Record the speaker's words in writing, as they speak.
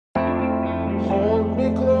Hold me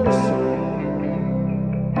closer.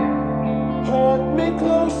 Hold me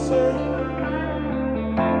closer.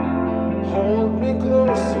 Hold me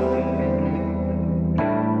closer.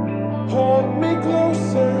 Hold me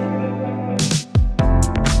closer.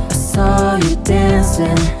 I saw you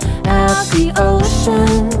dancing at the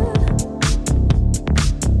ocean,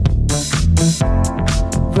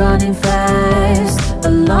 running fast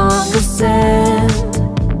along the sand.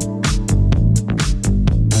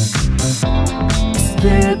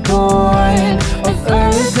 Spirit born of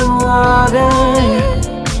earth and water,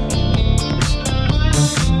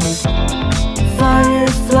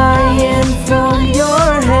 fire flying from your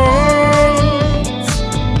hands.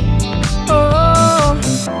 Oh,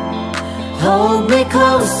 hold me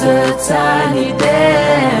closer, tiny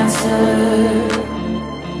dancer.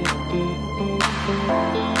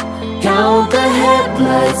 Count the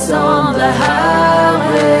headlights on the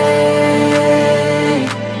highway.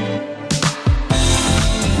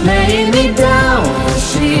 Lay me down,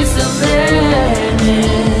 she's a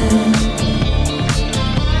burning.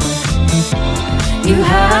 You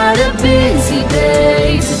had a busy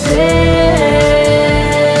day today.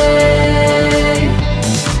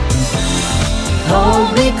 Hold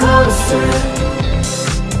me closer.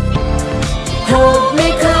 Hold me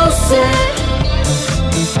closer.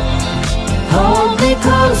 Hold me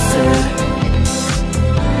closer.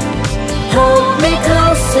 Hold me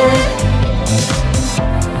closer.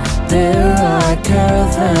 There are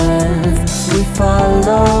caravans we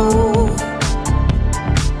follow,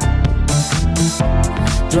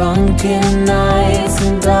 drunken nights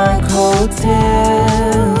in dark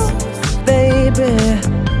hotels, baby.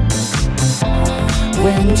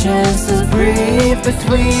 When chances breathe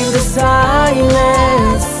between the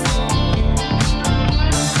silence,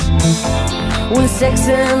 when sex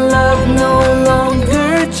and love no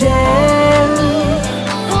longer gel.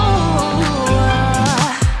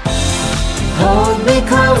 Hold me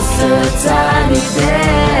closer, tiny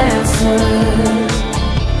dancer.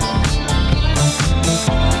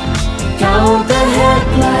 Count the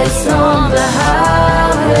headlights on the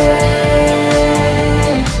highway.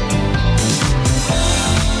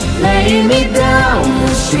 Lay me down,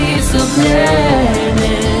 she's a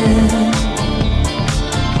burning.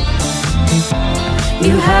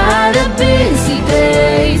 You had a busy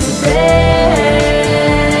day today.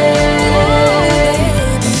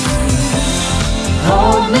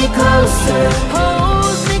 Hold me closer.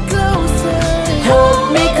 Hold me closer. Hold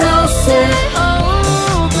me closer.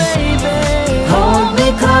 Oh, baby. Hold me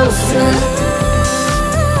closer.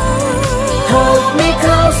 Hold me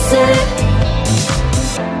closer.